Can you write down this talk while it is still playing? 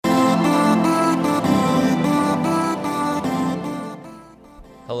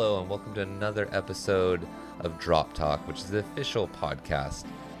welcome to another episode of Drop Talk, which is the official podcast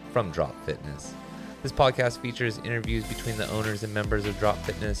from Drop Fitness. This podcast features interviews between the owners and members of Drop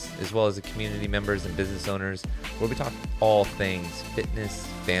Fitness, as well as the community members and business owners, where we talk all things fitness,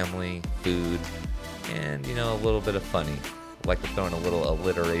 family, food, and, a little bit of funny. I like to throw in a little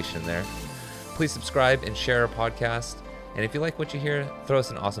alliteration there. Please subscribe and share our podcast. And if you like what you hear, throw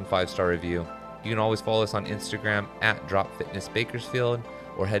us an awesome 5-star review. You can always follow us on Instagram at Drop Fitness Bakersfield,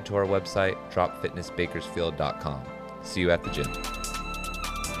 or head to our website, dropfitnessbakersfield.com. See you at the gym.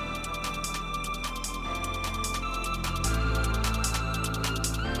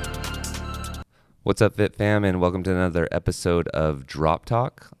 What's up, Fit Fam, and welcome to another episode of Drop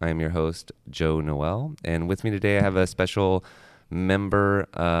Talk. I am your host, Joe Noel, and with me today I have a special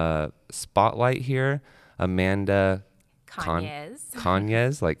member spotlight here, Amanda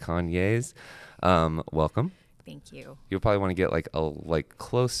Kanye's. Like Kanye's. Welcome. Thank you. You'll probably want to get like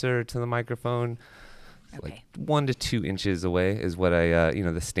closer to the microphone. Okay. Like 1 to 2 inches away is what I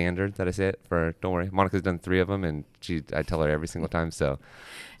the standard that I say it for. Don't worry, Monica's done 3 of them, and I tell her every single time, so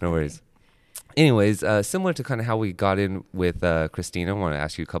no worries. Anyways, similar to kind of how we got in with Christina, I want to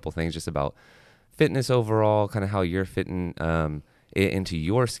ask you a couple things just about fitness overall, kind of how you're fitting into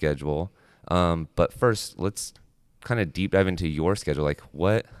your schedule. But first, let's kind of deep dive into your schedule. Like,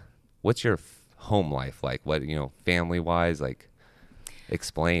 what's your home life like? What, family wise, like,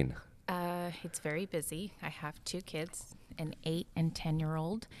 explain. It's very busy. I have 2 kids, an 8 and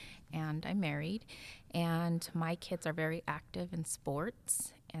 10-year-old, and I'm married. And my kids are very active in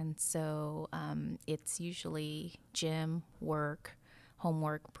sports. And so it's usually gym, work,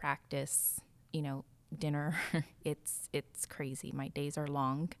 homework, practice, dinner. It's crazy. My days are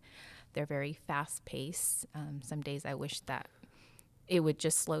long. They're very fast paced. Some days I wish that it would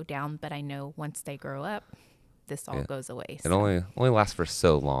just slow down, but I know once they grow up, this all goes away. It only lasts for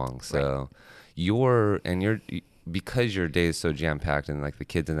so long. So right. Because your day is so jam packed, and like the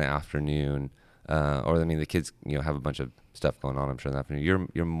kids in the afternoon, the kids have a bunch of stuff going on, I'm sure, in the afternoon.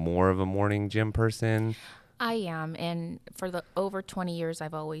 You're more of a morning gym person. I am, and for the over 20 years,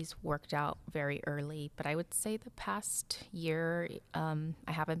 I've always worked out very early. But I would say the past year, I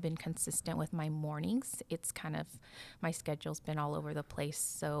haven't been consistent with my mornings. It's kind of, my schedule's been all over the place.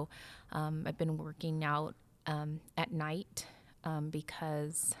 So I've been working out at night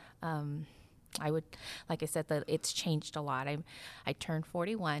because like I said, it's changed a lot. I turned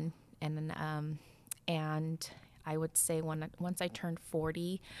 41, and I would say once I turned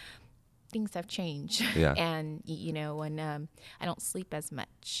 40, things have changed. Yeah. And, I don't sleep as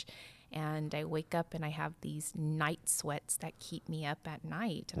much. And I wake up and I have these night sweats that keep me up at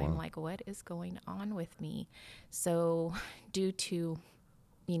night. And Wow. I'm like, what is going on with me? So due to,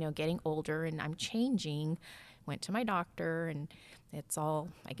 getting older and I'm changing, went to my doctor, and it's all,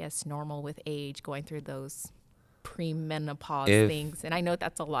 I guess, normal with age, going through those premenopause things. And I know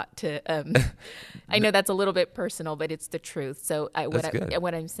that's a lot to I know that's a little bit personal, but it's the truth. So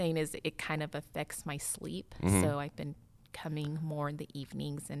what I'm saying is it kind of affects my sleep. Mm-hmm. So I've been coming more in the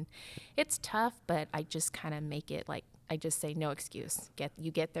evenings, and it's tough, but I just kind of make it like, I just say no excuse.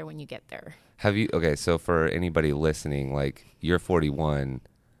 You get there when you get there. So for anybody listening, like, you're 41,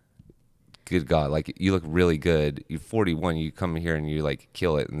 good God, like, you look really good. You're 41, you come here and you like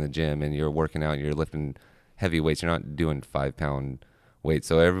kill it in the gym, and you're working out and you're lifting heavy weights. You're not doing 5-pound weights.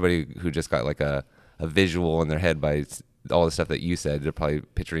 So everybody who just got like a visual in their head by all the stuff that you said, they're probably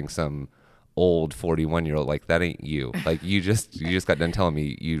picturing some old 41-year-old. Like, that ain't you. Like, you just got done telling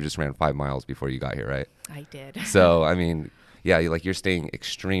me you just ran 5 miles before you got here, right? I did. So I mean, yeah, you're staying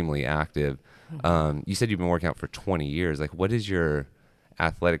extremely active. Mm-hmm. You said you've been working out for 20 years. Like, what is your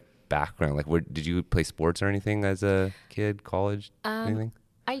athletic background? Like, did you play sports or anything as a kid, college, anything?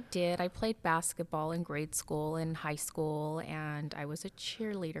 I did. I played basketball in grade school and high school, and I was a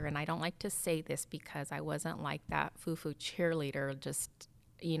cheerleader. And I don't like to say this because I wasn't like that foo-foo cheerleader. Just,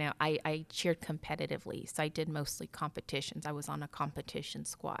 I cheered competitively. So I did mostly competitions. I was on a competition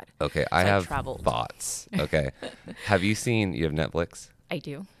squad. Okay, so I have traveled. Thoughts. Okay. You have Netflix? I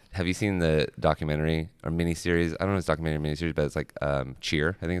do. Have you seen the documentary or miniseries? I don't know if it's documentary or miniseries, but it's like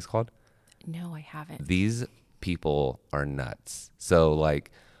Cheer, I think it's called. No, I haven't. These people are nuts. So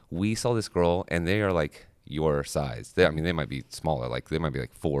like, we saw this girl, and they are like your size. They might be smaller. Like, they might be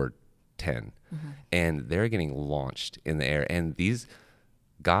like 4'10", mm-hmm. and they're getting launched in the air. And these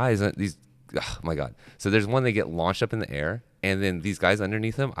guys, oh my God. So there's one, they get launched up in the air, and then these guys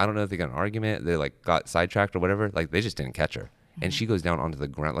underneath them, I don't know if they got an argument, they like got sidetracked or whatever. Like, they just didn't catch her, mm-hmm. and she goes down onto the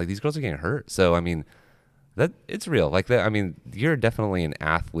ground. Like, these girls are getting hurt. So I mean, that it's real. Like that. I mean, you're definitely an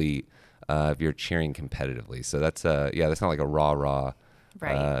athlete if you're cheering competitively. So that's that's not like a rah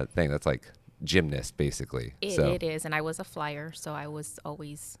Right. thing. That's like gymnast basically. It is. And I was a flyer, so I was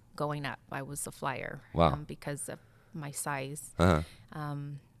always going up. I was a flyer. Wow. Because of my size. Uh-huh.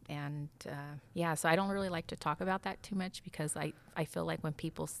 And yeah, so I don't really like to talk about that too much because I feel like when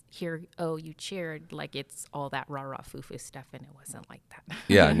people hear, oh, you cheered, like it's all that rah-rah foo-foo stuff, and it wasn't like that.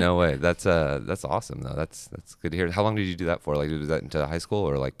 Yeah, no way. That's awesome though. That's good to hear. How long did you do that for? Like, was that into high school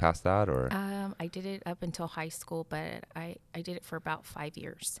or like past that or? I did it up until high school, but I did it for about 5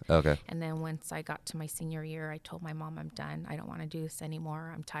 years. Okay. And then once I got to my senior year, I told my mom, I'm done. I don't want to do this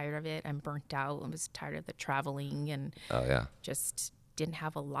anymore. I'm tired of it. I'm burnt out. I was tired of the traveling and Oh yeah. just didn't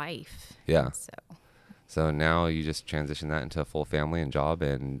have a life. Yeah. So now you just transition that into a full family and job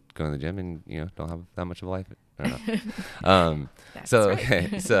and go to the gym and don't have that much of a life. I don't know. that's so right.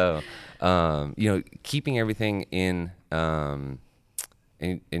 okay. So keeping everything in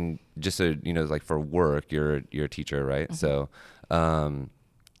just so like for work, you're a teacher, right? Mm-hmm.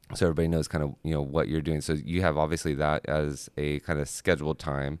 So everybody knows kind of what you're doing. So you have obviously that as a kind of scheduled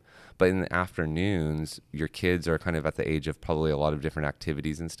time, but in the afternoons, your kids are kind of at the age of probably a lot of different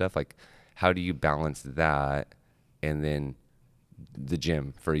activities and stuff. Like, how do you balance that and then the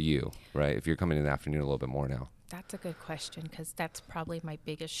gym for you, right? If you're coming in the afternoon a little bit more now. That's a good question because that's probably my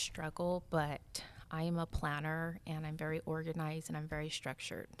biggest struggle, but I am a planner and I'm very organized and I'm very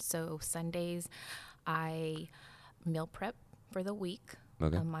structured. So Sundays, I meal prep for the week.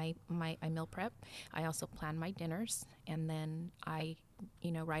 Okay. I meal prep. I also plan my dinners, and then I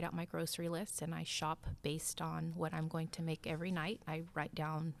write out my grocery list and I shop based on what I'm going to make every night. I write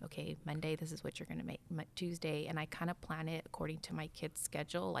down, okay, Monday, this is what you're going to make. Tuesday, and I kind of plan it according to my kids'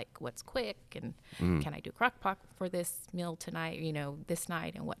 schedule, like what's quick and can I do crock pot for this meal tonight, this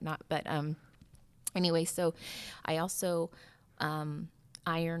night and whatnot. But anyway, so I also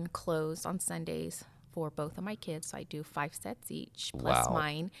iron clothes on Sundays for both of my kids. So I do 5 sets each plus Wow.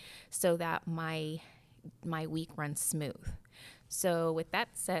 mine so that my week runs smooth. So with that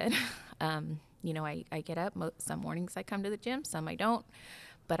said, I get up. Some mornings I come to the gym, some I don't,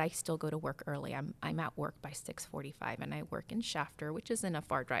 but I still go to work early. I'm at work by 6:45, and I work in Shafter, which isn't a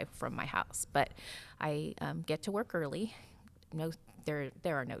far drive from my house. But I get to work early. No, there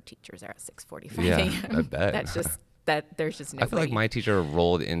are no teachers there at 6:45 Yeah, a.m. I bet. That's just that. There's just no. I feel like my teacher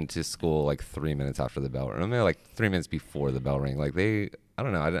rolled into school like 3 minutes after the bell rang. I mean, like 3 minutes before the bell rang. Like I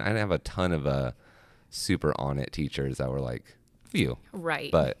don't know. I didn't have a ton of super on it teachers that were like few.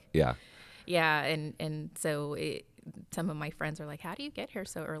 Right. But yeah. Yeah, and so some of my friends are like, "How do you get here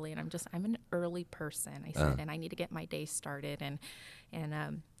so early?" And I'm an early person. I said, and I need to get my day started, and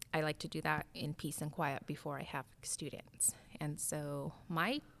I like to do that in peace and quiet before I have students. And so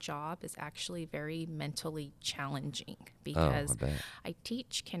my job is actually very mentally challenging because I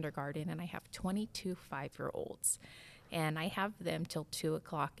teach kindergarten and I have 22 5-year-olds, and I have them till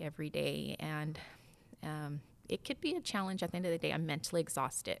 2:00 every day, and it could be a challenge. At the end of the day, I'm mentally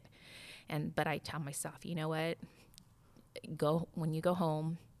exhausted. But I tell myself, you know what? When you go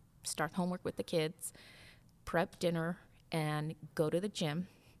home, start homework with the kids, prep dinner, and go to the gym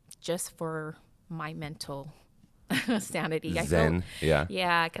just for my mental sanity. Zen, yeah.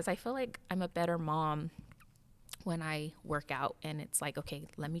 Yeah, because I feel like I'm a better mom when I work out, and it's like, okay,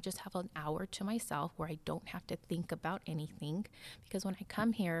 let me just have an hour to myself where I don't have to think about anything, because when I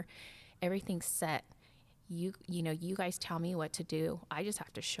come here, everything's set. You guys tell me what to do. I just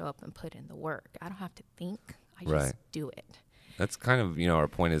have to show up and put in the work. I don't have to think. I just do it. That's kind of, our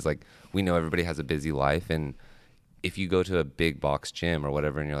point is like, we know everybody has a busy life, and if you go to a big box gym or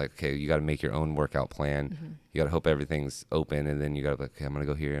whatever and you're like, okay, you got to make your own workout plan. Mm-hmm. You got to hope everything's open, and then you got to be like, okay, I'm going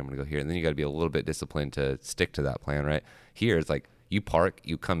to go here, I'm going to go here. And then you got to be a little bit disciplined to stick to that plan, right? Here, it's like you park,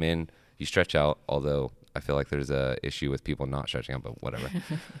 you come in, you stretch out, although I feel like there's a issue with people not stretching out, but whatever.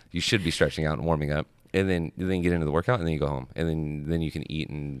 You should be stretching out and warming up. And then you get into the workout, and then you go home, and then you can eat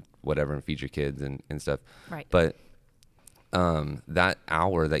and whatever and feed your kids and stuff. Right. But that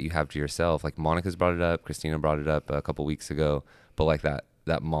hour that you have to yourself, like Monica's brought it up, Christina brought it up a couple weeks ago, but like that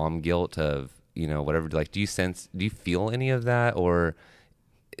mom guilt of, whatever, like, do you feel any of that? Or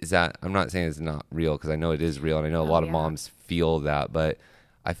is that, I'm not saying it's not real, because I know it is real, and I know a lot of moms feel that, but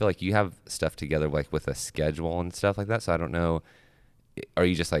I feel like you have stuff together, like with a schedule and stuff like that. So I don't know, are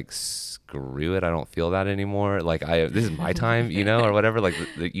you just like, screw it, I don't feel that anymore, like this is my time, or whatever, like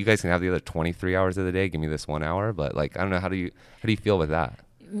you guys can have the other 23 hours of the day, give me this 1 hour, but like, I don't know, how do you feel with that?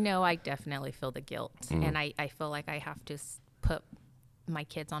 No, I definitely feel the guilt. And I feel like I have to put my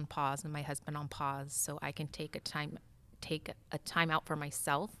kids on pause and my husband on pause so I can take a time out for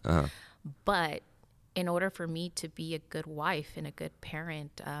myself. But in order for me to be a good wife and a good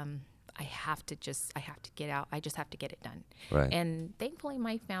parent, I have to get out. I just have to get it done. Right. And thankfully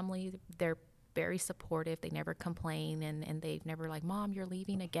my family, they're very supportive. They never complain, and they've never like, Mom, you're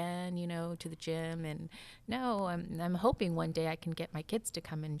leaving again, to the gym. And no, I'm hoping one day I can get my kids to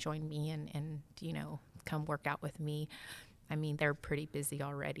come and join me and come work out with me. I mean, they're pretty busy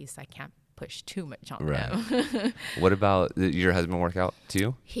already, so I can't push too much on them. What about your husband work out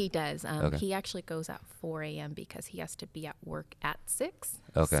too? He does. Okay. He actually goes at 4 a.m. because he has to be at work at 6.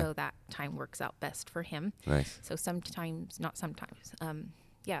 Okay. So that time works out best for him. Nice. So sometimes, not sometimes,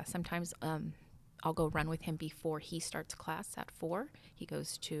 sometimes I'll go run with him before he starts class at 4. He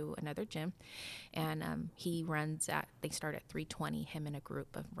goes to another gym, and he runs they start at 3:20, him and a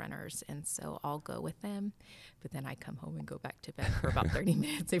group of runners. And so I'll go with them, but then I come home and go back to bed for about 30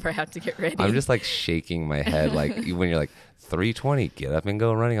 minutes if I have to get ready. I'm just like shaking my head. Like when you're like 3:20, get up and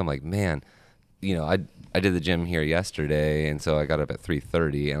go running. I'm like, man, I did the gym here yesterday. And so I got up at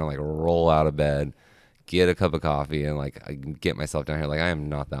 3:30 and I'm like, roll out of bed, get a cup of coffee, and like I can get myself down here. Like I am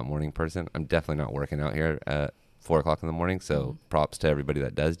not that morning person. I'm definitely not working out here at 4 o'clock in the morning. So props to everybody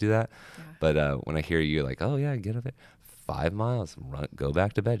that does do that. Yeah. But when I hear you like, oh yeah, get up at 5 miles, run, go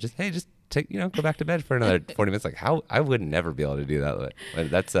back to bed. Just take, go back to bed for another 40 minutes. Like how I would never be able to do that. But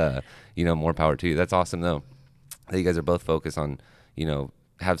that's, more power to you. That's awesome though. That you guys are both focused on,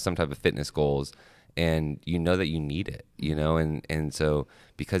 have some type of fitness goals, and that you need it, and so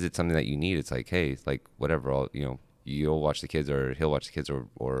because it's something that you need, it's like, hey, it's like whatever, you'll watch the kids or he'll watch the kids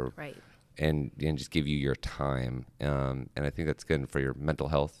or right. And just give you your time. And I think that's good for your mental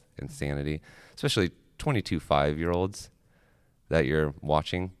health and sanity, especially 22 5-year-olds that you're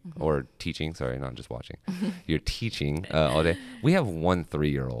watching or teaching. Sorry, not just watching. You're teaching all day. We have 1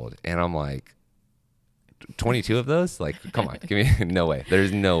 3-year-old, and I'm like, 22 of those? Like, come on, give me no way.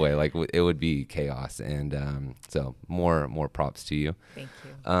 There's no way. Like, it would be chaos. And so more props to you. Thank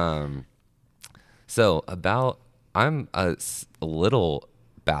you. So I'm a little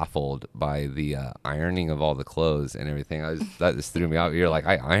baffled by the ironing of all the clothes and everything. That just threw me out. You're like,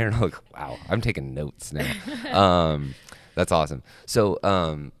 I iron. I'm like, wow, I'm taking notes now. That's awesome. So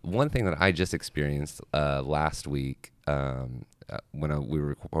one thing that I just experienced last week when we were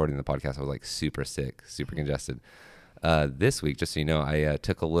recording the podcast, I was like super sick, super congested. This week, just so you know, I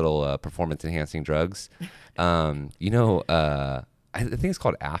took a little performance enhancing drugs. I think it's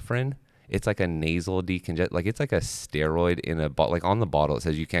called Afrin. It's like a nasal decongest, like it's like a steroid in a bottle. Like on the bottle, it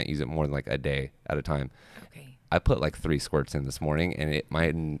says you can't use it more than like a day at a time. Okay. I put like 3 squirts in this morning, and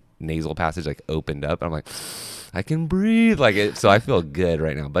my nasal passage like opened up. And I'm like, I can breathe, like it. So I feel good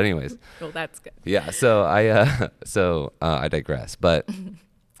right now. But anyways, well, that's good. Yeah. So I digress. But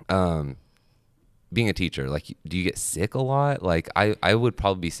being a teacher, like, do you get sick a lot? Like I would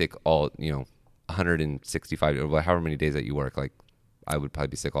probably be sick all 165 or however many days that you work. Like I would probably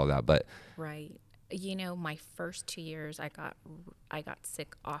be sick all that. But right. My first 2 years, I got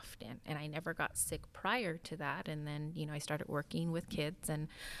sick often, and I never got sick prior to that. And then, I started working with kids, and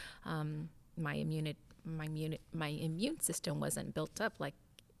my immune system wasn't built up like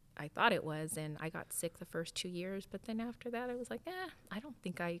I thought it was, and I got sick the first 2 years. But then after that, I was like, I don't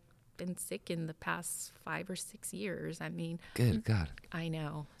think I've been sick in the past 5 or 6 years. I mean, good God, I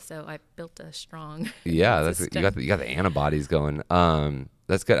know. So I built a strong that's system. you got the antibodies going.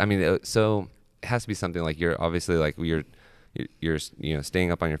 That's good. I mean, so it has to be something like you're obviously like you're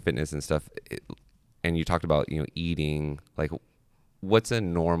staying up on your fitness and stuff. And you talked about eating. Like, what's a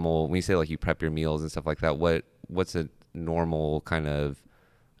normal, when you say like you prep your meals and stuff like that? What's a normal kind of?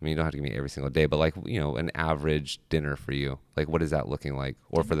 I mean, you don't have to give me every single day, but like, an average dinner for you. Like, what is that looking like,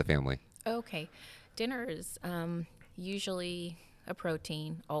 or for the family? Okay. Dinner is usually a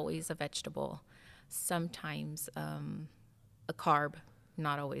protein, always a vegetable, sometimes a carb,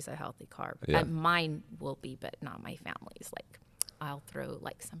 not always a healthy carb. Yeah. Mine will be, but not my family's. Like, I'll throw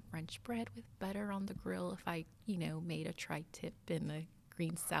like some French bread with butter on the grill if I, made a tri-tip and a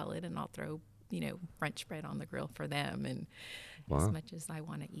green salad, and I'll throw French bread on the grill for them. And as much as I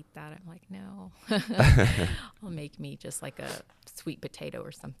want to eat that, I'm like, no, I'll make me just like a sweet potato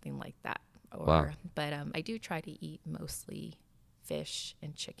or something like that. But I do try to eat mostly fish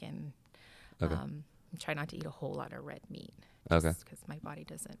and chicken. Okay. Try not to eat a whole lot of red meat. Okay. Because my body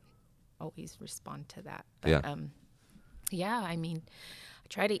doesn't always respond to that. But, I mean, I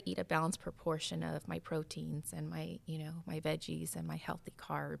try to eat a balanced proportion of my proteins and my, my veggies and my healthy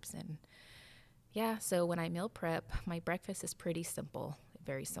carbs. And so when I meal prep, my breakfast is pretty simple,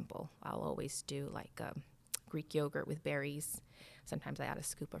 very simple. I'll always do like Greek yogurt with berries. Sometimes I add a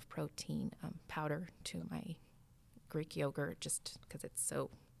scoop of protein powder to my Greek yogurt just because it's so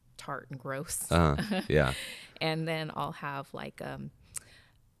tart and gross. Yeah. And then I'll have like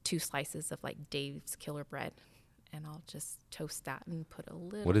 2 slices of like Dave's Killer Bread, and I'll just toast that and put a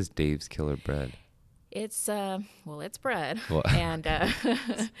little. What is Dave's Killer Bread? It's it's bread, Well, and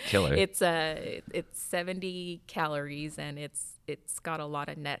killer. it's 70 calories, and it's got a lot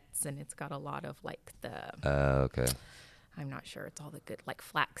of nuts, and it's got a lot of like the Okay. I'm not sure, it's all the good like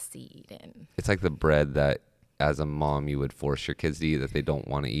flaxseed and It's like the bread that, as a mom, you would force your kids to eat that they don't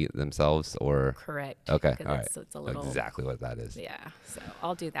want to eat themselves, or correct. okay, 'Cause all right, it's a little exactly what that is. yeah. So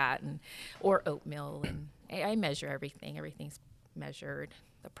I'll do that, or oatmeal, and I measure everything. Everything's measured.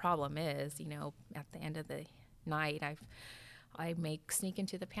 The problem is, at the end of the night, I may sneak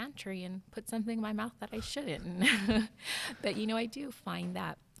into the pantry and put something in my mouth that I shouldn't. But I do find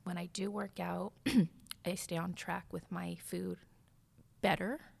that when I do work out, I stay on track with my food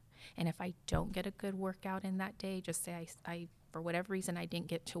better. And if I don't get a good workout in that day, just say I for whatever reason I didn't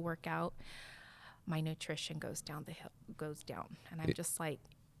get to work out, my nutrition goes down, and I'm just like,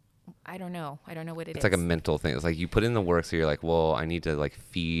 I don't know what it is. It's like a mental thing. It's like you put in the work, so you're like, well, I need to like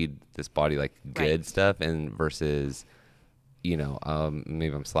feed this body like good Right. stuff, and versus,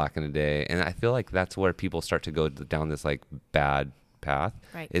 maybe I'm slacking a day, and I feel like that's where people start to go down this like bad path.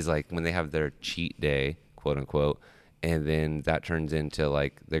 Right. Is like when they have their cheat day, quote unquote, and then that turns into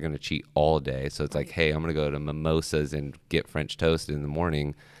like they're gonna cheat all day. So it's like, Right. hey, I'm gonna go to Mimosas and get French toast in the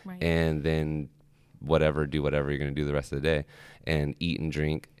morning, Right. and then do whatever you're going to do the rest of the day and eat and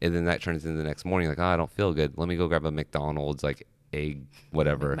drink. And then that turns into the next morning, like, I don't feel good. Let me go grab a McDonald's, like egg,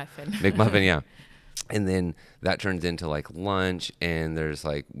 whatever. McMuffin, yeah. And then that turns into like lunch, and there's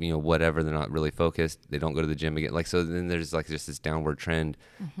like, whatever. They're not really focused. They don't go to the gym again. Like, so then there's like just this downward trend.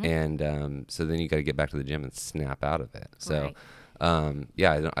 Mm-hmm. And so then you got to get back to the gym and snap out of it. So,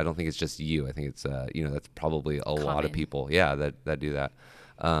 Right. I don't think it's just you. I think it's, that's probably a lot of Common. people. Yeah. That do that.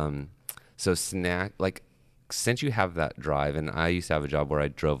 So snack, like, since you have that drive, and I used to have a job where I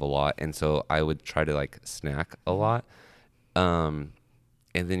drove a lot, and so I would try to like snack a lot.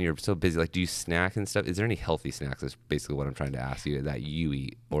 And then you're so busy, like, do you snack and stuff? Is there any healthy snacks? That's basically what I'm trying to ask you, that you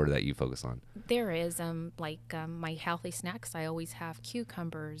eat or that you focus on. There is my healthy snacks. I always have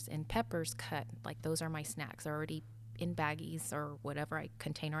cucumbers and peppers cut. Like those are my snacks. They're already in baggies or whatever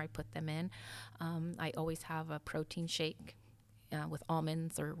container I put them in. I always have a protein shake with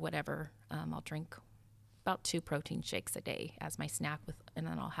almonds or whatever. I'll drink about 2 protein shakes a day as my snack and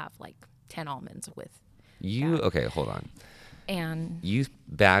then I'll have like 10 almonds with. Okay, hold on. And You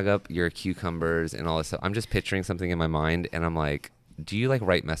bag up your cucumbers and all this stuff. I'm just picturing something in my mind, and I'm like, do you like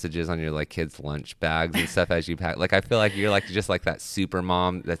write messages on your like kids' lunch bags and stuff as you pack? Like, I feel like you're like just like that super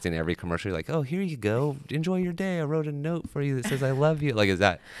mom that's in every commercial. You're like, oh, here you go, enjoy your day. I wrote a note for you that says I love you. Like, is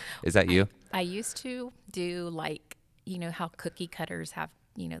that you? I used to do like, how cookie cutters have,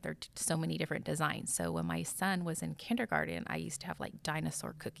 there are so many different designs. So when my son was in kindergarten, I used to have like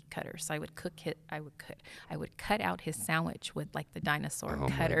dinosaur cookie cutters. So I would I would cut out his sandwich with like the dinosaur Oh my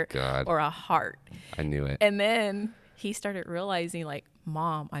cutter God. or a heart. I knew it. And then he started realizing like,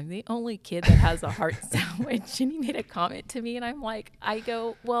 Mom, I'm the only kid that has a heart sandwich. And he made a comment to me, and I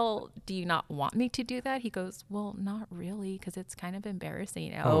go, well, do you not want me to do that? He goes, well, not really, because it's kind of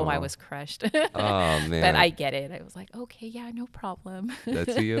embarrassing. Oh, I was crushed. Oh man. But I get it. I was like, okay, yeah, no problem. That's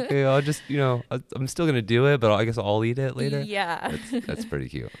okay. I'll just, I'm still gonna do it, but I guess I'll eat it later. Yeah. That's pretty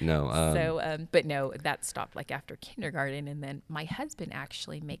cute. No. But no, that stopped like after kindergarten, and then my husband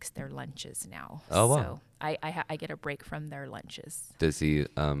actually makes their lunches now. Oh, wow. So I get a break from their lunches. Does he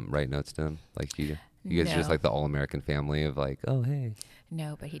write notes to them like you do? You guys are just No. like the all-American family of like, oh hey.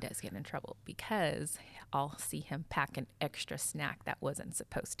 No, but he does get in trouble because I'll see him pack an extra snack that wasn't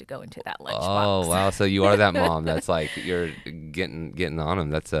supposed to go into that lunchbox. Oh wow! So you are that mom that's like you're getting on them.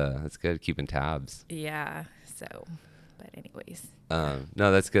 That's good. Keeping tabs. Yeah. So, but anyways.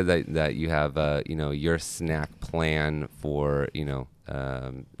 No, that's good that you have your snack plan for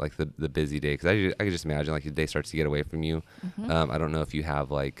like the busy day, because I could just imagine like the day starts to get away from you. Mm-hmm. I don't know if you have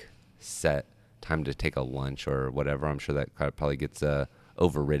like set time to take a lunch or whatever. I'm sure that probably gets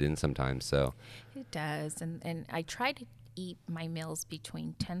overridden sometimes. So It does, and I try to eat my meals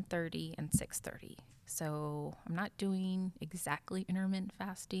between 10:30 and 6:30. So I'm not doing exactly intermittent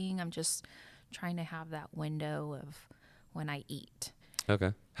fasting. I'm just trying to have that window of when I eat.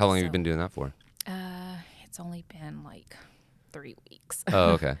 okay, how long have you So- been doing that for? It's only been like 3 weeks.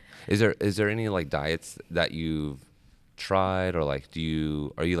 Oh, okay. Is there any like diets that you've tried, or like are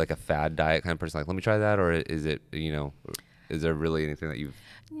you like a fad diet kind of person? Like, let me try that, or is it is there really anything that you've?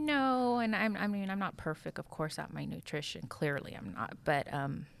 No, and I'm not perfect, of course, at my nutrition. Clearly, I'm not, but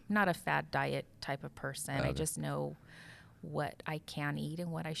not a fad diet type of person. I Okay. just know what I can eat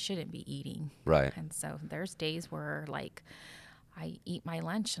and what I shouldn't be eating. Right. And so there's days where like I eat my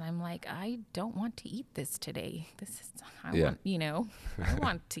lunch and I'm like, I don't want to eat this today. I Yeah. want, I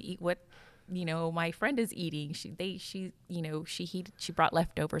want to eat what, my friend is eating. She brought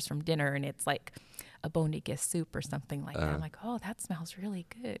leftovers from dinner and it's like a bondigas soup or something like that. I'm like, oh, that smells really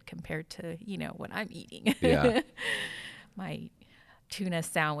good compared to, what I'm eating. Yeah. My tuna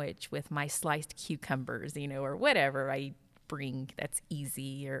sandwich with my sliced cucumbers, or whatever I bring that's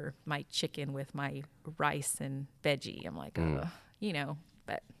easy, or my chicken with my rice and veggie. I'm like,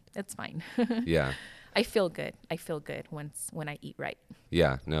 but it's fine. Yeah. I feel good. I feel good when I eat right.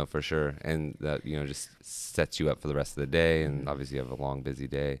 Yeah, no, for sure. And that, just sets you up for the rest of the day. And obviously you have a long, busy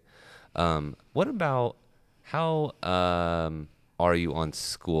day. What about how are you on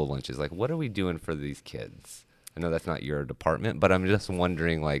school lunches? Like, what are we doing for these kids? I know that's not your department, but I'm just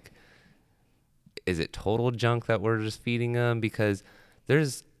wondering, like, is it total junk that we're just feeding them? Because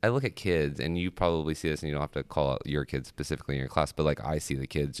I look at kids, and you probably see this, and you don't have to call out your kids specifically in your class, but like I see the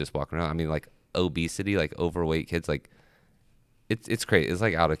kids just walking around. I mean, like obesity, like overweight kids, like it's crazy. It's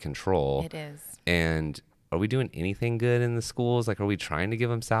like out of control. It is. And are we doing anything good in the schools? Like, are we trying to give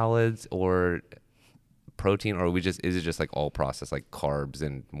them salads or protein, or is it just like all processed, like carbs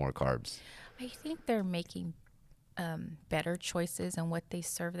and more carbs? I think they're making better choices on what they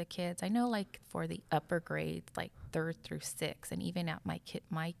serve the kids. I know, like for the upper grades, like 3rd through 6th, and even at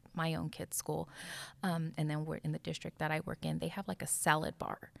my own kid's school, and then we're in the district that I work in, they have like a salad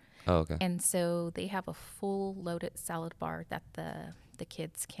bar. Oh, okay. And so they have a full loaded salad bar that the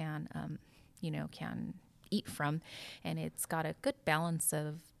kids can can eat from, and it's got a good balance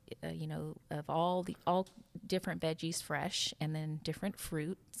of of all different veggies fresh, and then different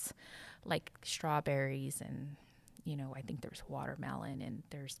fruits like strawberries, and I think there's watermelon, and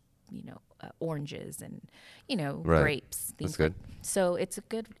there's oranges, and Right. grapes. That's good. So it's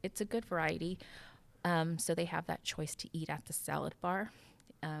a good variety. So they have that choice to eat at the salad bar.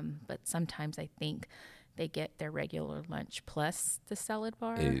 But sometimes I think they get their regular lunch plus the salad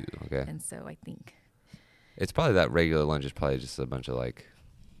bar. Ew, okay. And so I think It's probably that regular lunch is probably just a bunch of like,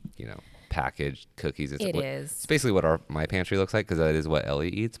 packaged cookies. it is. It's basically what my pantry looks like, because that is what Ellie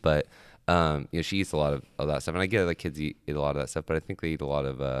eats. But she eats a lot of that stuff, and I get it, like kids eat a lot of that stuff. But I think they eat a lot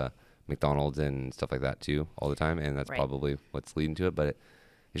of McDonald's and stuff like that too all the time, and that's Right. probably what's leading to it. But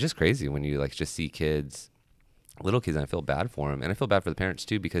it's just crazy when you like just see little kids, and I feel bad for them, and I feel bad for the parents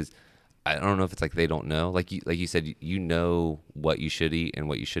too, because I don't know if it's like they don't know, like you said, what you should eat and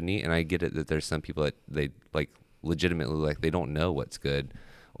what you shouldn't eat, and I get it that there's some people that they like legitimately, like they don't know what's good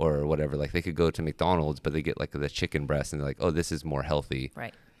or whatever. Like they could go to McDonald's, but they get like the chicken breast, and they're like, oh, this is more healthy,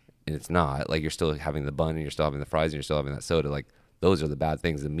 Right. and it's not. Like you're still having the bun, and you're still having the fries, and you're still having that soda. Like those are the bad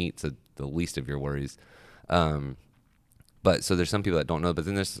things. The meat's the least of your worries. But so there's some people that don't know, but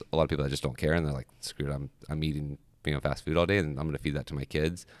then there's a lot of people that just don't care, and they're like, screw it, I'm eating fast food all day, and I'm going to feed that to my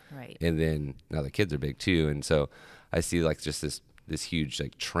kids. Right. And then now the kids are big too, and so I see like just this huge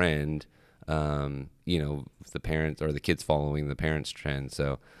like trend, the parents or the kids following the parents' trend.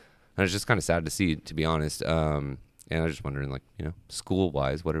 So and it's just kind of sad to see, to be honest. And I was just wondering, like, school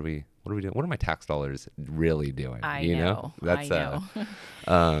wise, what are we doing? What are my tax dollars really doing? I know. That's I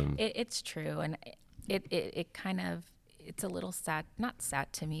know. It's true, and it kind of, it's a little sad, not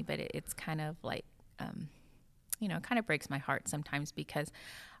sad to me, but it's kind of like, it kind of breaks my heart sometimes, because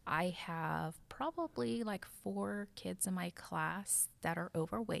I have probably like 4 kids in my class that are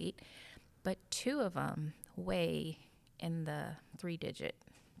overweight, but 2 of them weigh in the 3-digit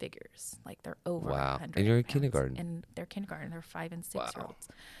figures. Like they're over Wow. 100 And you're in pounds. kindergarten. And they're kindergarten. They're 5 and 6 Wow. year olds.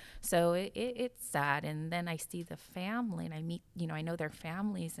 So it's sad. And then I see the family, and I meet, I know their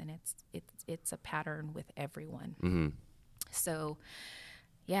families, and it's a pattern with everyone. Mm-hmm. So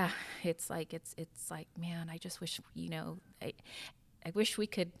yeah, it's like, man, I just wish, I wish we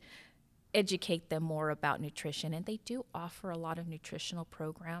could educate them more about nutrition. And they do offer a lot of nutritional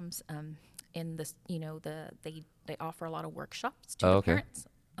programs in this, they offer a lot of workshops to the parents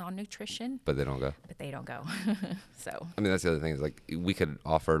on nutrition. But they don't go. So I mean, that's the other thing, is like we could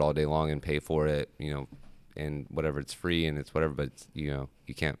offer it all day long and pay for it, and whatever, it's free and it's whatever, but it's, you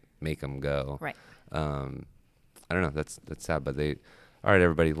can't make them go. right. I don't know. That's sad, but all right,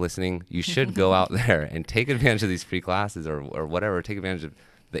 everybody listening, you should go out there and take advantage of these free classes or whatever. Take advantage of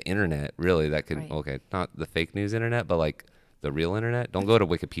the internet, really. That could, Right. okay, not the fake news internet, but like the real internet. Don't go to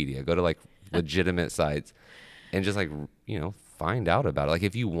Wikipedia. Go to like legitimate sites and just like, find out about it. Like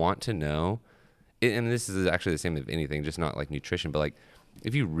if you want to know, and this is actually the same with anything, just not like nutrition, but like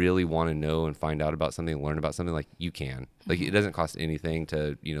if you really want to know and find out about something, learn about something, like you can. Like it doesn't cost anything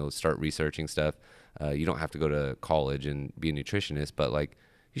to, start researching stuff. You don't have to go to college and be a nutritionist, but like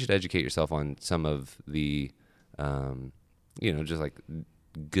you should educate yourself on some of the just like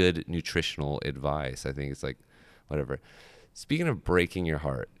good nutritional advice. I think it's like whatever. Speaking of breaking your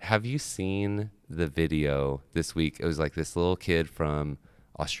heart, have you seen the video this week? It was like this little kid from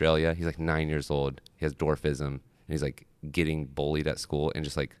Australia. He's like 9 years old. He has dwarfism, and he's like getting bullied at school and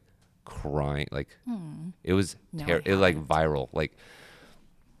just like crying. Like it was No, it was like viral, like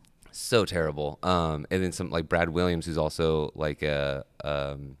so terrible. And then some like Brad Williams, who's also like a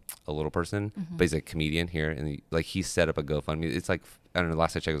little person, but he's a comedian here, and like he set up a GoFundMe. It's like, I don't know,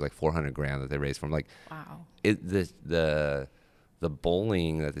 last I checked it was like 400 grand that they raised from. Like, Wow. The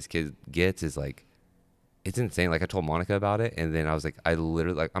bullying that this kid gets is like, it's insane. Like I told Monica about it, and then I was like, I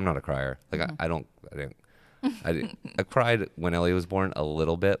literally, like, I'm not a crier. Like I cried when Ellie was born a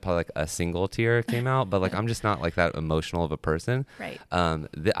little bit, probably like a single tear came out, but like I'm just not like that emotional of a person. Right.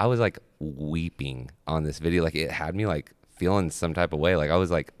 I was like weeping on this video. Like it had me like feeling some type of way. Like I was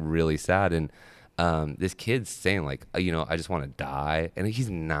like really sad, and this kid's saying like, I just want to die, and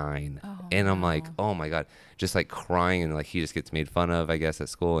he's 9, and I'm like, oh my God, just like crying, and like he just gets made fun of, I guess, at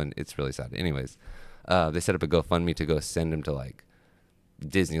school, and it's really sad. Anyways, they set up a GoFundMe to go send him to like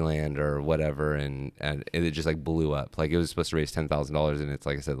Disneyland or whatever, and it just like blew up. Like it was supposed to raise $10,000, and it's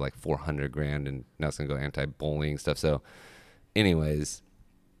like I said, like 400 grand, and now it's gonna go anti-bullying stuff. So anyways,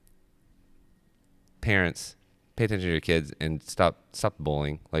 parents, pay attention to your kids and stop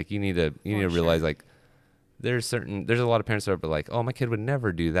bullying. Like you need to realize like there's a lot of parents that are like, oh, my kid would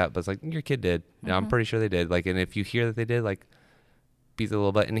never do that, but it's like, your kid did. No, I'm pretty sure they did. Like, and if you hear that they did, like, beat the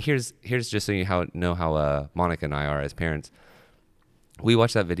little butt. And here's just so you know how Monica and I are as parents. We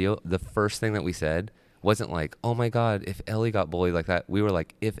watched that video. The first thing that we said wasn't like, oh my God, if Ellie got bullied like that. We were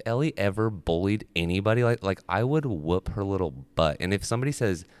like, if Ellie ever bullied anybody, like I would whoop her little butt. And if somebody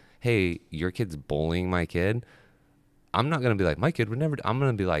says, hey, your kid's bullying my kid, I'm not going to be like, my kid would never, I'm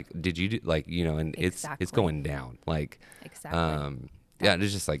going to be like, did you do, like, and Exactly. it's going down. Like, Exactly. yeah,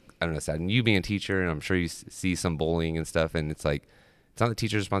 it's just like, I don't know, sad. And you being a teacher, and I'm sure you see some bullying and stuff, and it's like, it's not the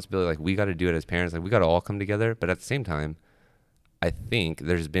teacher's responsibility. Like, we got to do it as parents. Like, we got to all come together. But at the same time, I think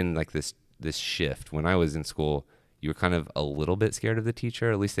there's been like this shift. When I was in school, you were kind of a little bit scared of the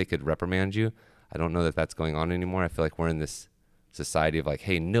teacher. At least they could reprimand you. I don't know that that's going on anymore. I feel like we're in this society of like,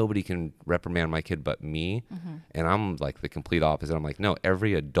 hey, nobody can reprimand my kid but me. And I'm like the complete opposite. I'm like, no,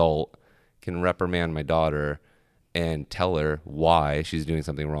 every adult can reprimand my daughter and tell her why she's doing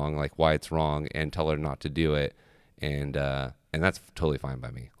something wrong, like why it's wrong, and tell her not to do it. And that's totally fine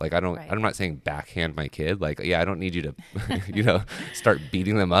by me. Like I'm not saying backhand my kid. Like, yeah, I don't need you to, start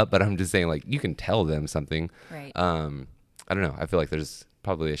beating them up, but I'm just saying like, you can tell them something. Right. I don't know. I feel like there's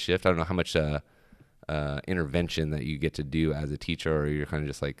probably a shift. I don't know how much, intervention that you get to do as a teacher, or you're kind of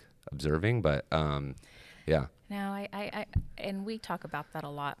just like observing, but yeah. Now, I and we talk about that a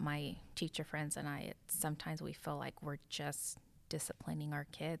lot, my teacher friends and I. Sometimes we feel like we're just disciplining our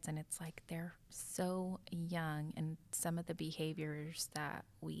kids, and it's like they're so young, and some of the behaviors that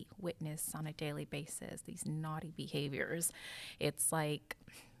we witness on a daily basis, these naughty behaviors, it's like,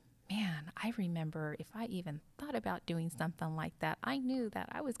 man, I remember if I even thought about doing something like that, I knew that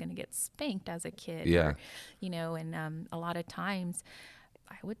I was going to get spanked as a kid. Yeah. Or, and a lot of times,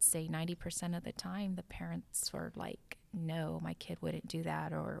 I would say 90% of the time, the parents were like, no, my kid wouldn't do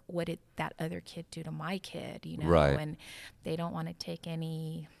that. Or what did that other kid do to my kid? Right. And they don't want to take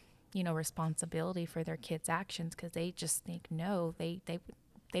any, responsibility for their kids' actions, because they just think, no,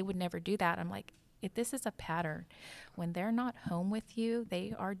 they would never do that. I'm like, if this is a pattern, when they're not home with you,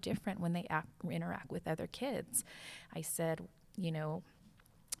 they are different when they interact with other kids. I said,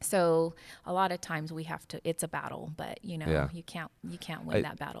 so a lot of times we have to, it's a battle, but you can't win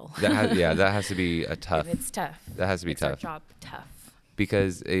that battle. that has to be a tough. It's tough. That has to be tough. Our job tough.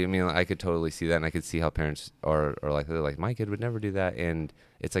 Because I mean, I could totally see that, and I could see how parents are like, they're like, my kid would never do that, and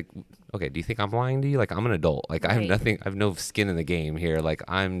it's like, okay, do you think I'm lying to you? Like, I'm an adult. Like, Right. I have no skin in the game here. Like,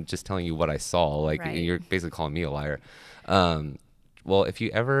 I'm just telling you what I saw. Like, Right. You're basically calling me a liar. Well, if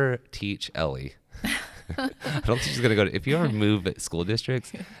you ever teach Ellie, I don't think she's gonna go to. If you ever move at school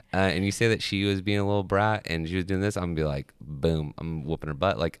districts, and you say that she was being a little brat and she was doing this, I'm gonna be like, boom, I'm whooping her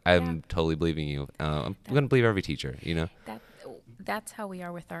butt. Like, I'm totally believing you. I'm gonna believe every teacher. That's how we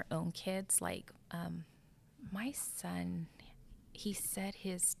are with our own kids. Like, my son, he said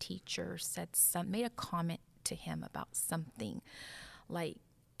his teacher made a comment to him about something. Like,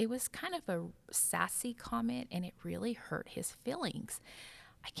 it was kind of a sassy comment, and it really hurt his feelings.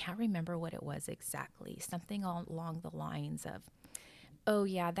 I can't remember what it was exactly. Something along the lines of, "Oh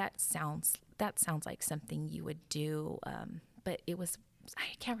yeah, that sounds like something you would do." But it was,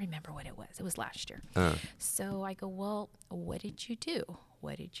 I can't remember what it was. It was last year. So I go, "Well, what did you do?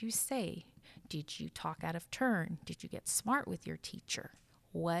 What did you say? Did you talk out of turn? Did you get smart with your teacher?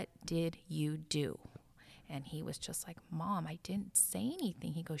 What did you do? And he was just like, Mom, I didn't say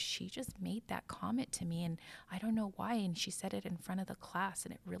anything. He goes, she just made that comment to me and I don't know why. And she said it in front of the class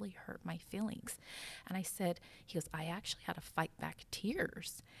and it really hurt my feelings. And I said, he goes, I actually had to fight back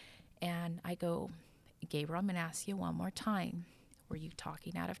tears. And I go, Gabriel, I'm going to ask you one more time. Were you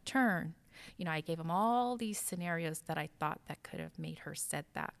talking out of turn? You know, I gave him all these scenarios that I thought that could have made her say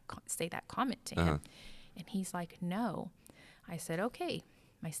that comment to him. And he's like, no. I said, okay.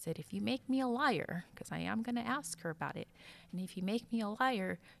 I said, if you make me a liar, because I am going to ask her about it, and if you make me a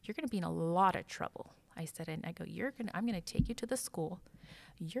liar, you're going to be in a lot of trouble. I said, and I go, I'm going to take you to the school.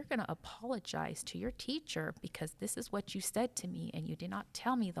 You're going to apologize to your teacher because this is what you said to me, and you did not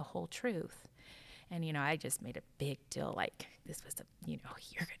tell me the whole truth. And, you know, I just made a big deal, like this was you're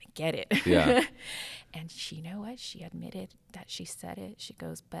going to get it. Yeah. And you know what? She admitted that she said it. She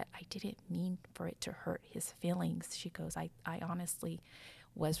goes, but I didn't mean for it to hurt his feelings. She goes, I honestly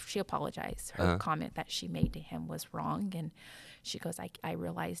she apologized. Her comment that she made to him was wrong. And she goes, I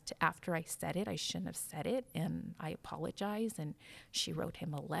realized after I said it, I shouldn't have said it. And I apologize. And she wrote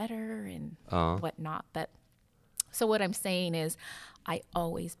him a letter and whatnot. But so what I'm saying is I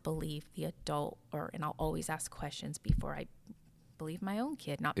always believe the adult and I'll always ask questions before I believe my own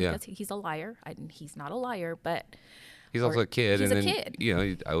kid. Not because he's a liar. He's not a liar, but he's also a kid. He's and a then, kid. you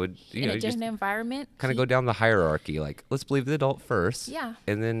know, I would, in a different environment. Kind of go down the hierarchy. Like, let's believe the adult first. Yeah.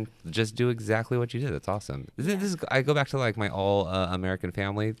 And then just do exactly what you did. That's awesome. I go back to like my all American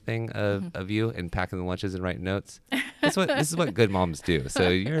family thing of you and packing the lunches and writing notes. This is what good moms do. So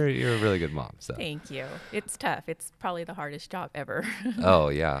you're a really good mom. So thank you. It's tough. It's probably the hardest job ever. Oh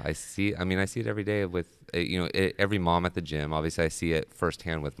yeah, I see it every day with every mom at the gym. Obviously, I see it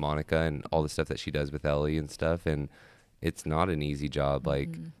firsthand with Monica and all the stuff that she does with Ellie and stuff. And it's not an easy job.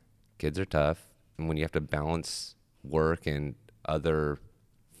 Like kids are tough, and when you have to balance work and other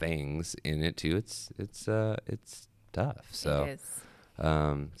things in it too, it's tough. So. It is.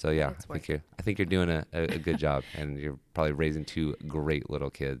 So yeah, I think you're doing a good job, and you're probably raising two great little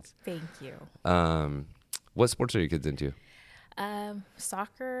kids. Thank you. What sports are your kids into?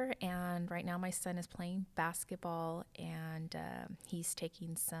 Soccer, and right now my son is playing basketball, and he's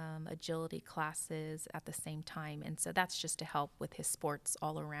taking some agility classes at the same time, and so that's just to help with his sports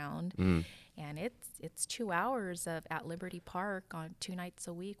all around. And it's 2 hours at Liberty Park on 2 nights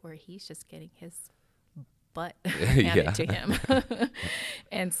a week where he's just getting his butt handed to him.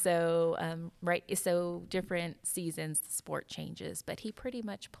 And so so different seasons the sport changes, but he pretty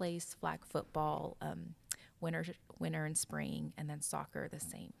much plays flag football winter and spring, and then soccer the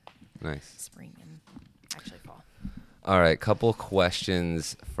same. Nice. Spring and actually fall. All right, couple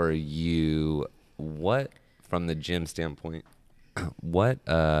questions for you. What, from the gym standpoint,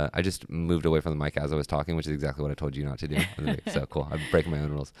 I just moved away from the mic as I was talking, which is exactly what I told you not to do. So cool. I'm breaking my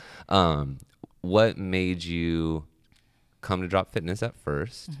own rules. What made you come to Drop Fitness at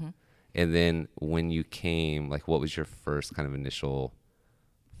first? And then when you came, like, what was your first kind of initial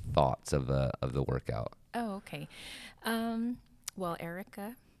thoughts of the workout? Oh, okay. Well,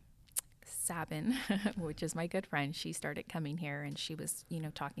 Erica Sabin, which is my good friend, she started coming here, and she was,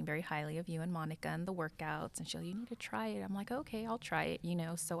 talking very highly of you and Monica and the workouts, and you need to try it. I'm like, okay, I'll try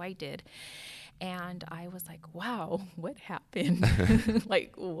it, so I did. And I was like, wow, what happened?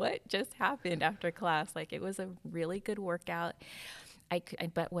 Like, what just happened after class? Like, it was a really good workout.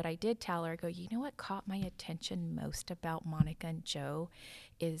 But what I did tell her, I go, what caught my attention most about Monica and Joe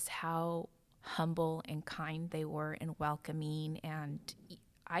is how humble and kind they were and welcoming. And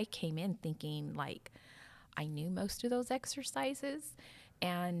I came in thinking like I knew most of those exercises.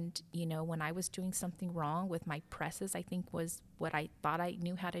 And, when I was doing something wrong with my presses, I think was what I thought I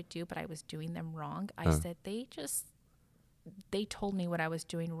knew how to do, but I was doing them wrong. I said, they told me what I was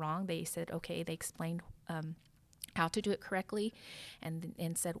doing wrong. They said, okay, they explained how to do it correctly,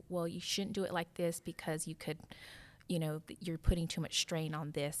 and said, well, you shouldn't do it like this because you could, you're putting too much strain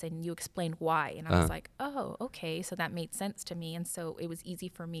on this, and you explained why. And I was like, oh, okay. So that made sense to me. And so it was easy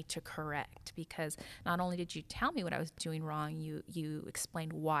for me to correct, because not only did you tell me what I was doing wrong, you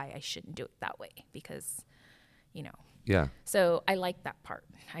explained why I shouldn't do it that way, because, Yeah. So I like that part.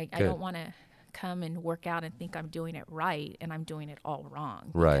 I don't want to come and work out and think I'm doing it right and I'm doing it all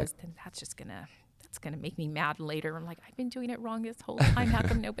wrong. Right. Because then that's going to make me mad later. I'm like, I've been doing it wrong this whole time. How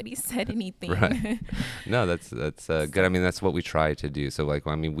come nobody said anything? Right. No, that's good. I mean, that's what we try to do. So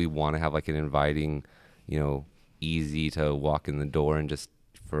we want to have like an inviting, easy to walk in the door, and just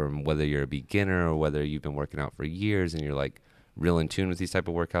from whether you're a beginner or whether you've been working out for years and you're like real in tune with these type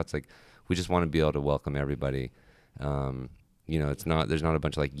of workouts, like we just want to be able to welcome everybody. there's not a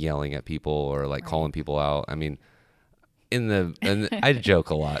bunch of like yelling at people or like Right. calling people out. I mean, and I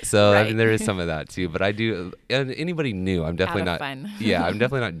joke a lot, so I mean Right. there is some of that too. But I do, and anybody new, I'm definitely Out of not. fun. Yeah, I'm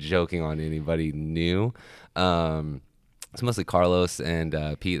definitely not joking on anybody new. It's mostly Carlos and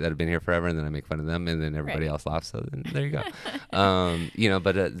Pete that have been here forever, and then I make fun of them, and then everybody Right. else laughs. So then there you go.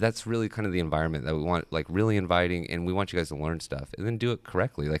 But that's really kind of the environment that we want, like really inviting, and we want you guys to learn stuff and then do it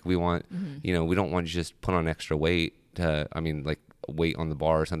correctly. Like we want, we don't want you to just put on extra weight like weight on the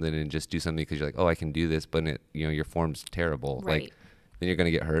bar or something and just do something because you're like, oh, I can do this, but your form's terrible. Right. Like then you're going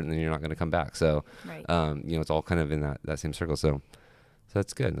to get hurt and then you're not going to come back. So, Right. it's all kind of in that same circle. So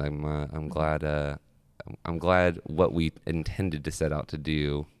that's good. I'm glad. I'm glad what we intended to set out to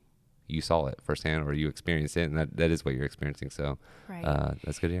do, you saw it firsthand or you experienced it, and that is what you're experiencing. So Right.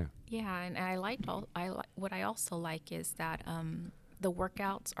 that's good to hear. Yeah, and what I also like is that the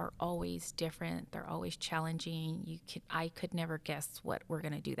workouts are always different. They're always challenging. I could never guess what we're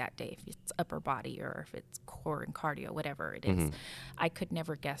gonna do that day, if it's upper body or if it's core and cardio, whatever it is. I could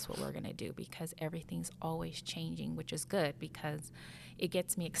never guess what we're gonna do because everything's always changing, which is good because it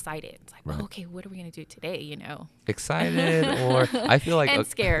gets me excited. It's like, Right. well, okay, what are we gonna do today? Excited, or I feel like And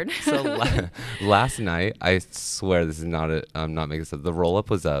scared. So last night, I swear this is I'm not making this up. The roll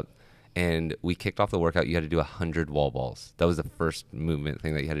up was up, and we kicked off the workout. You had to do 100 wall balls. That was the first movement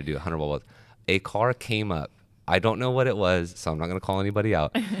thing that you had to do. 100 wall balls. A car came up. I don't know what it was, so I'm not gonna call anybody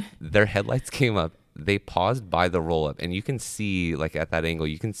out. Their headlights came up. They paused by the roll up, and you can see like at that angle,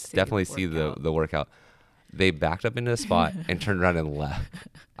 you can definitely see the workout. They backed up into a spot and turned around and left.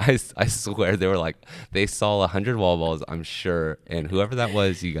 I swear they were like, they saw 100 wall balls, I'm sure. And whoever that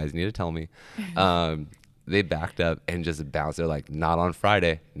was, you guys need to tell me. They backed up and just bounced. They're like, not on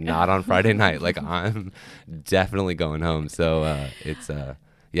Friday night. Like I'm definitely going home. So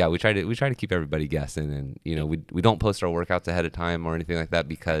we try to keep everybody guessing, and we don't post our workouts ahead of time or anything like that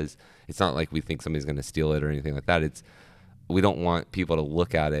because it's not like we think somebody's going to steal it or anything like that. We don't want people to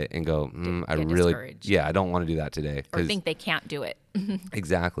look at it and go, I don't want to do that today. Or think they can't do it.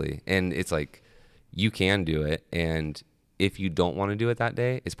 Exactly. And it's like, you can do it. And if you don't want to do it that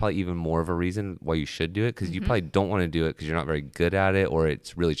day, it's probably even more of a reason why you should do it. Because you probably don't want to do it because you're not very good at it, or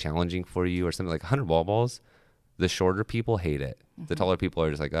it's really challenging for you or something. Like 100 wall balls, the shorter people hate it. The taller people are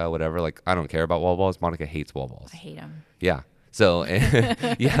just like, oh, whatever. Like, I don't care about wall balls. Monica hates wall balls. I hate them. Yeah. So,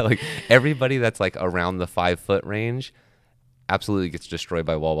 like everybody that's like around the 5 foot range absolutely gets destroyed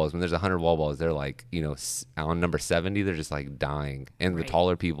by wall balls. When there's 100 wall balls, they're like, on number 70, they're just like dying. And Right. the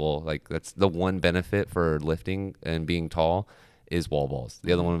taller people, like that's the one benefit for lifting and being tall is wall balls.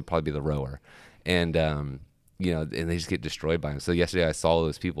 The other one would probably be the rower. And, and they just get destroyed by them. So yesterday I saw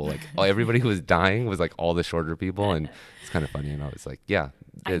those people, like everybody who was dying was like all the shorter people. And it's kind of funny. And I was like, yeah,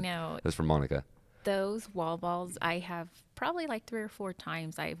 I know. That's for Monica. Those wall balls, I have probably like 3 or 4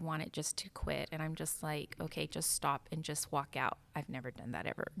 times I've wanted just to quit. And I'm just like, okay, just stop and just walk out. I've never done that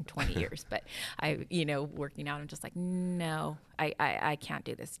ever in 20 years. But working out, I'm just like, no, I can't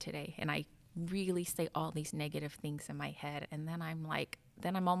do this today. And I really say all these negative things in my head. And then I'm like,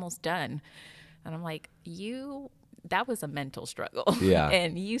 I'm almost done. And I'm like, that was a mental struggle. Yeah.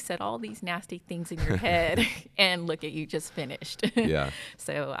 And you said all these nasty things in your head and look at you, just finished. Yeah.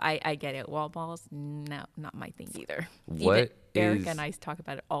 So I get it. Wall balls, no, not my thing either. What Eric is- and I talk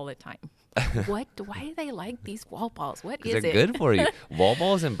about it all the time. Why do they like these wall balls? What is They're it? good for you. Wall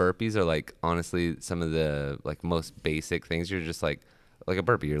balls and burpees are like honestly some of the like most basic things. You're just like a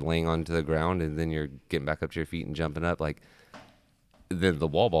burpee. You're laying onto the ground and then you're getting back up to your feet and jumping up. Like the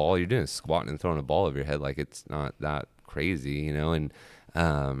wall ball, all you're doing is squatting and throwing a ball over your head. Like it's not that crazy, And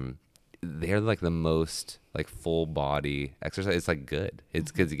they're like the most like full body exercise. It's like good.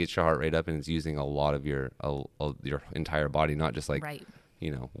 It's because it gets your heart rate up and it's using a lot of your entire body, not just like Right.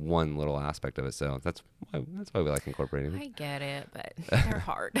 One little aspect of it. So that's why we like incorporating it. I get it, but they're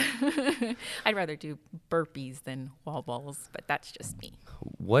hard. I'd rather do burpees than wall balls, but that's just me.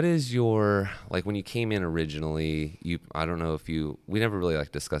 What is your, like when you came in originally, I don't know if we never really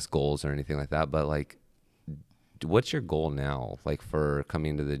like discuss goals or anything like that, but like, what's your goal now? Like for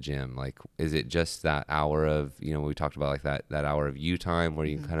coming to the gym, like, is it just that hour of, we talked about like that hour of you time where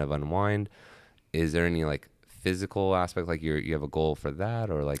you can kind of unwind? Is there any like physical aspect, like you have a goal for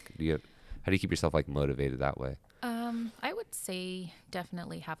that, or like how do you keep yourself like motivated that way? I would say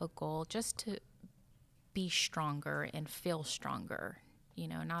definitely have a goal just to be stronger and feel stronger.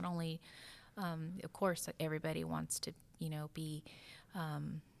 Not only, of course, everybody wants to, be,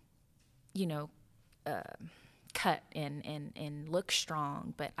 cut and look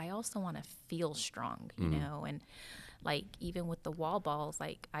strong, but I also want to feel strong, and Like even with the wall balls,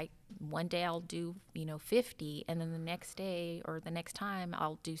 like one day I'll do, 50, and then the next day or the next time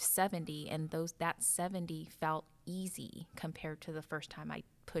I'll do 70, and that 70 felt easy compared to the first time I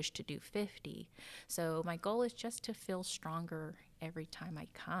pushed to do 50. So my goal is just to feel stronger every time I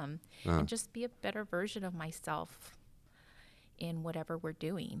come and just be a better version of myself in whatever we're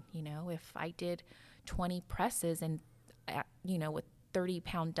doing. If I did 20 presses and with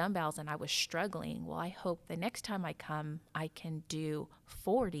 30-pound dumbbells and I was struggling, well, I hope the next time I come I can do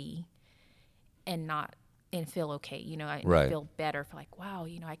 40 and feel okay, I Right. feel better, feel like, wow,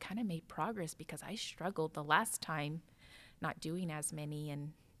 I kind of made progress because I struggled the last time not doing as many,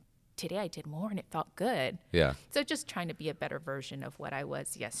 and today I did more and it felt good. Yeah. So just trying to be a better version of what I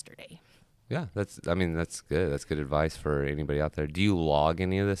was yesterday. Yeah, that's good. That's good advice for anybody out there. Do you log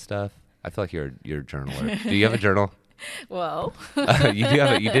any of this stuff? I feel like you're a journaler. Do you have a journal? Well,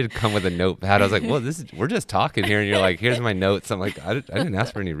 You did come with a notepad. I was like, well, we're just talking here, and you're like, here's my notes. I'm like, I didn't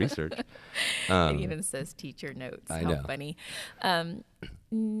ask for any research. it even says teacher notes. I How know. funny.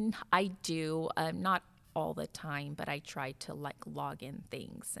 I do, not all the time, but I try to like log in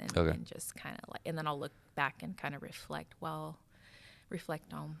things and just kind of and then I'll look back and kind of reflect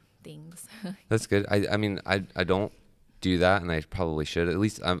on things. That's good. I mean, I don't do that, and I probably should. At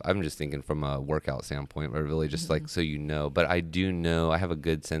least I'm just thinking from a workout standpoint, or really just like so But I do know I have a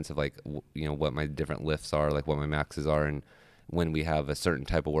good sense of like what my different lifts are, like what my maxes are, and when we have a certain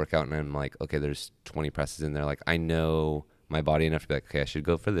type of workout, and I'm like, okay, there's 20 presses in there. Like I know my body enough to be like, okay, I should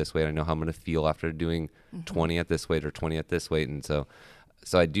go for this weight. I know how I'm going to feel after doing 20 at this weight or 20 at this weight, and so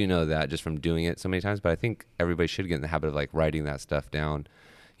I do know that just from doing it so many times. But I think everybody should get in the habit of like writing that stuff down.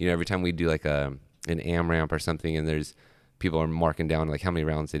 Every time we do like an AMRAP or something, and there's people are marking down like how many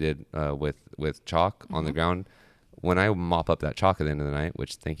rounds they did with chalk on the ground. When I mop up that chalk at the end of the night,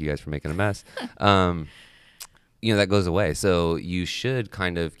 which thank you guys for making a mess, that goes away. So you should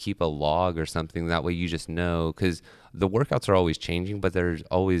kind of keep a log or something. That way you just know, because the workouts are always changing, but there's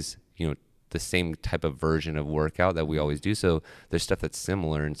always, the same type of version of workout that we always do. So there's stuff that's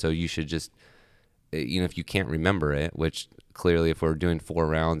similar. And so you should just, if you can't remember it, which clearly if we're doing 4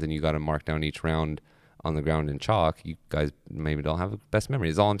 rounds and you got to mark down each round on the ground in chalk, you guys maybe don't have the best memory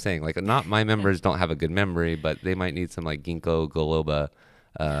is all I'm saying. Like not my members don't have a good memory, but they might need some like ginkgo biloba,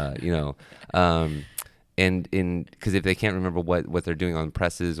 and because if they can't remember what they're doing on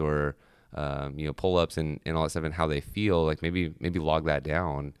presses or pull-ups and all that stuff and how they feel, like maybe log that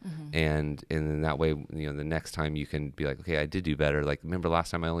down, and then that way the next time you can be like, okay, I did do better. Like remember last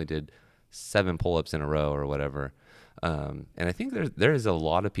time I only did 7 pull-ups in a row or whatever. And I think there is a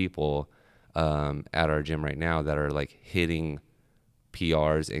lot of people at our gym right now that are like hitting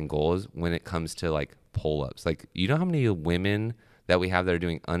PRs and goals when it comes to like pull-ups. Like how many women that we have that are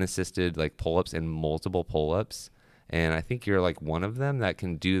doing unassisted like pull-ups and multiple pull-ups, and I think you're like one of them that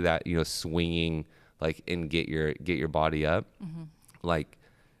can do that, swinging like and get your body up. Like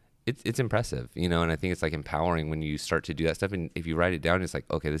it's impressive, and I think it's like empowering when you start to do that stuff, and if you write it down, it's like,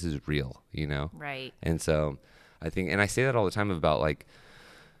 okay, this is real, Right. And so I think, and I say that all the time about like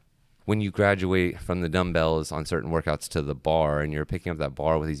when you graduate from the dumbbells on certain workouts to the bar, and you're picking up that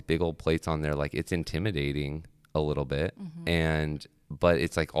bar with these big old plates on there, like it's intimidating a little bit, but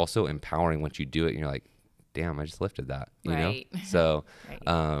it's like also empowering once you do it, and you're like, damn, I just lifted that, Right. So Right. It's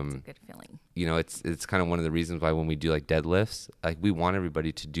a good feeling. It's kind of one of the reasons why when we do like deadlifts, like we want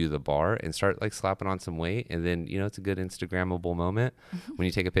everybody to do the bar and start like slapping on some weight, and then it's a good Instagrammable moment when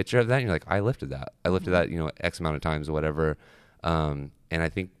you take a picture of that and you're like, I lifted that X amount of times or whatever. And I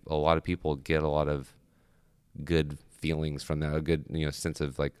think a lot of people get a lot of good feelings from that, a good sense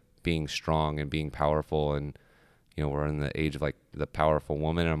of like being strong and being powerful, and we're in the age of like the powerful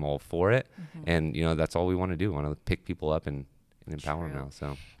woman, and I'm all for it. And that's all we want to do. We want to pick people up and empower them now.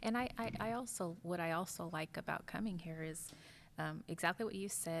 So, and I also, what I also like about coming here is exactly what you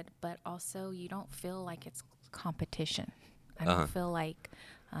said, but also you don't feel like it's competition. I don't feel like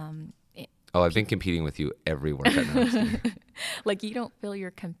I've been competing with you every workout now. like you don't feel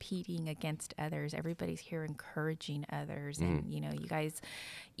you're competing against others. Everybody's here encouraging others, and you guys,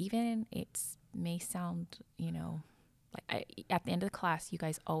 even may sound like at the end of the class, you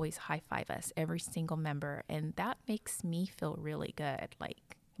guys always high five us, every single member, and that makes me feel really good. Like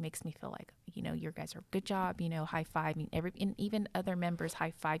it makes me feel like you guys are good job. High fiving and even other members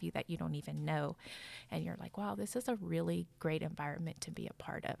high five you that you don't even know, and you're like, wow, this is a really great environment to be a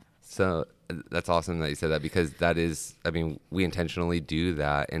part of. So that's awesome that you said that, because that is, I mean, we intentionally do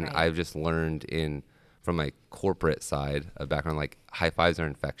that, and Right. I've just learned from my corporate side of background, like high fives are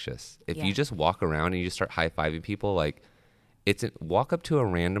infectious. If Yeah. you just walk around and you just start high fiving people, like walk up to a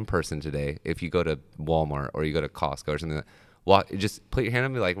random person today. If you go to Walmart or you go to Costco or something, just put your hand up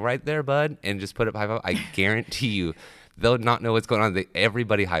and be like, right there, bud, and just put up high five. I guarantee you, they'll not know what's going on.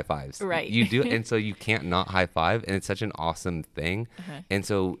 Everybody high fives. Right. You do, and so you can't not high five, and it's such an awesome thing. And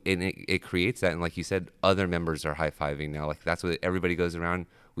so it creates that, and like you said, other members are high fiving now. Like that's what everybody goes around.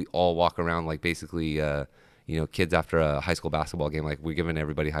 We all walk around like basically, kids after a high school basketball game, like we're giving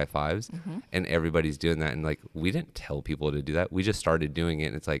everybody high fives, and everybody's doing that. And like we didn't tell people to do that. We just started doing it.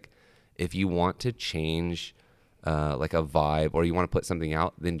 And it's like, if you want to change like a vibe or you want to put something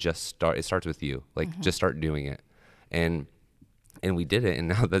out, then just start. It starts with you. Like just start doing it. And we did it, and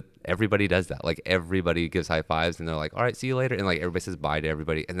now that everybody does that, like everybody gives high fives, and they're like, all right, see you later, and like everybody says bye to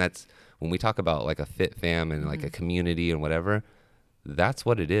everybody. And that's when we talk about like a fit fam and like a community and whatever, that's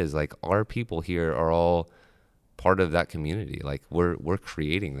what it is. Like our people here are all part of that community. Like we're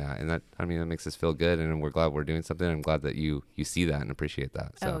creating that, and that makes us feel good, and we're glad we're doing something. I'm glad that you see that and appreciate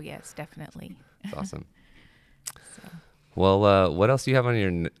that. So. Oh yes, definitely. It's awesome. Well, what else do you have on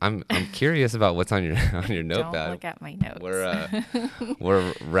your? I'm curious about what's on your notepad. Don't look at my notes.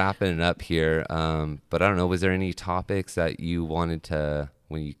 We're wrapping it up here, but I don't know. Was there any topics that you wanted to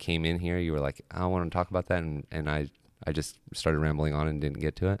when you came in here? You were like, I want to talk about that, and I just started rambling on and didn't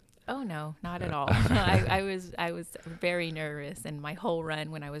get to it. Oh no, not at all. I was very nervous, and my whole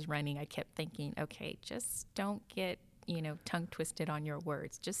run when I was running, I kept thinking, okay, just don't get tongue twisted on your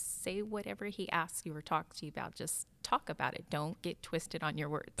words. Just say whatever he asks you or talks to you about. Just talk about it. Don't get twisted on your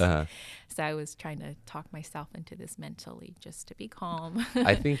words. So I was trying to talk myself into this mentally just to be calm.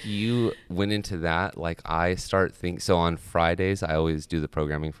 I think you went into that like I start so on Fridays, I always do the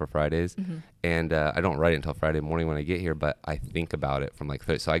programming for Fridays, and I don't write it until Friday morning when I get here, but I think about it from like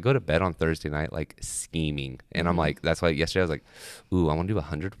Thursday. So I go to bed on Thursday night like scheming, and I'm like, that's why yesterday I was like, ooh, I want to do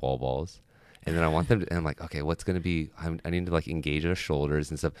 100 wall balls. And then I want them to, and I'm like, okay, what's going to be, I need to like engage our shoulders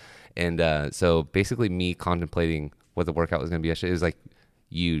and stuff. And so basically me contemplating what the workout was going to be yesterday is like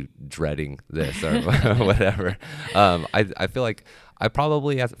you dreading this or whatever. I feel like I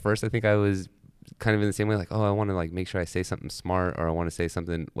probably at first, I think I was kind of in the same way, like, oh, I want to like make sure I say something smart or I want to say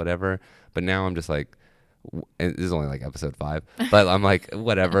something, whatever. But now I'm just like, and this is only like episode 5, but I'm like,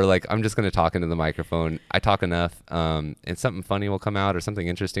 whatever, like I'm just going to talk into the microphone. I talk enough, and something funny will come out or something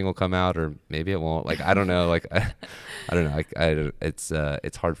interesting will come out, or maybe it won't. Like, I don't know. Like, I don't know.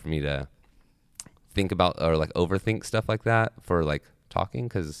 It's hard for me to think about or like overthink stuff like that for like talking.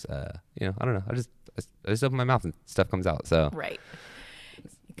 Cause I don't know. I just open my mouth and stuff comes out. So right.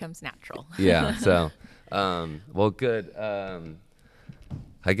 It comes natural. Yeah. So, well, good.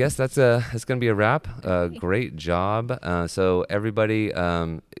 I guess that's going to be a wrap. Great job. So everybody,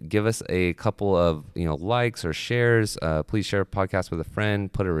 give us a couple of likes or shares. Please share a podcast with a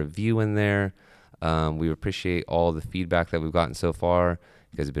friend. Put a review in there. We appreciate all the feedback that we've gotten so far.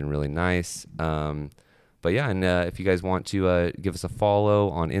 You guys have been really nice. But yeah, and if you guys want to give us a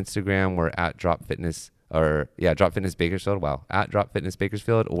follow on Instagram, we're at Drop Fitness Drop Fitness Bakersfield. Wow, at Drop Fitness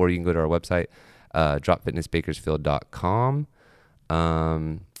Bakersfield, or you can go to our website, dropfitnessbakersfield.com.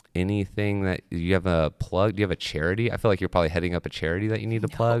 Anything that you have a plug? Do you have a charity? I feel like you're probably heading up a charity that you need to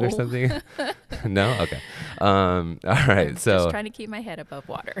plug or something. No? Okay. All right. I'm so just trying to keep my head above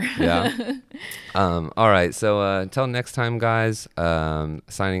water. Yeah. All right. So, until next time, guys,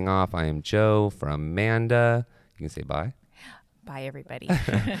 signing off. I am Joe from Manda. You can say bye. Bye, everybody.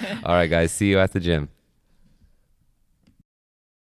 All right, guys. See you at the gym.